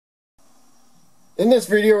In this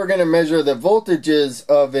video, we're going to measure the voltages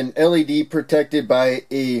of an LED protected by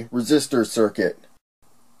a resistor circuit.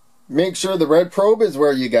 Make sure the red probe is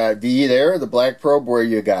where you got V there, the black probe where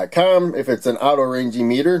you got COM. If it's an auto-ranging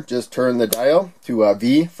meter, just turn the dial to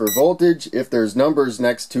V for voltage. If there's numbers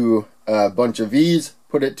next to a bunch of V's,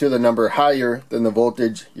 put it to the number higher than the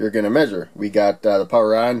voltage you're going to measure. We got the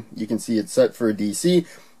power on. You can see it's set for DC.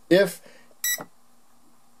 If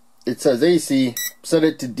it says AC, set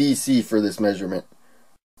it to DC for this measurement.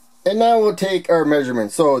 And now we'll take our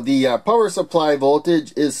measurement. So the power supply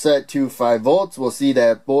voltage is set to 5 volts. We'll see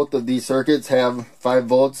that both of these circuits have 5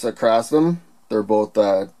 volts across them. They're both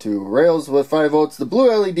two rails with 5 volts. The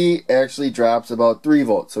blue LED actually drops about 3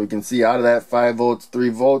 volts. So we can see out of that 5 volts, 3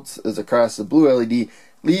 volts is across the blue LED,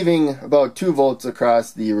 leaving about 2 volts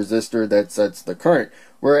across the resistor that sets the current.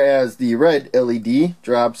 Whereas the red LED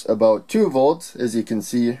drops about 2 volts, as you can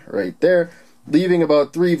see right there, leaving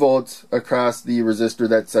about 3 volts across the resistor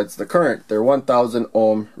that sets the current. They're 1000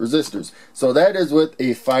 ohm resistors. So that is with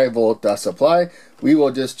a 5 volt supply. We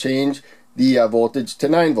will just change the voltage to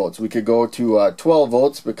 9 volts. We could go to 12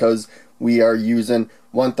 volts because we are using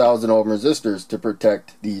 1000 ohm resistors to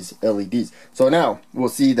protect these LEDs. So now we'll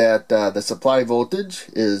see that the supply voltage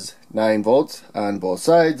is 9 volts on both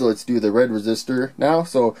sides. Let's do the red resistor now.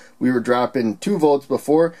 So we were dropping 2 volts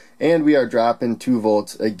before, and we are dropping 2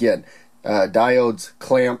 volts again. Diodes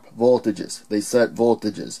clamp voltages. They set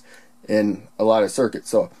voltages in a lot of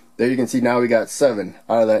circuits. So there you can see now we got 7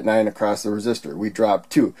 out of that 9 across the resistor. We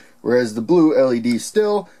dropped 2. Whereas the blue LED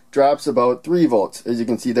still drops about 3 volts. As you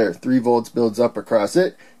can see there, 3 volts builds up across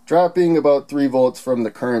it, dropping about 3 volts from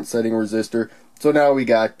the current setting resistor. So now we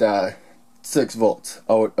got 6 volts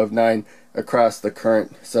out of 9 across the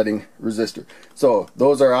current setting resistor. So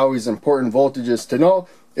those are always important voltages to know.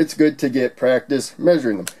 It's good to get practice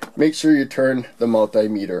measuring them. Make sure you turn the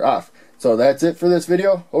multimeter off. So that's it for this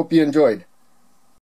video. Hope you enjoyed.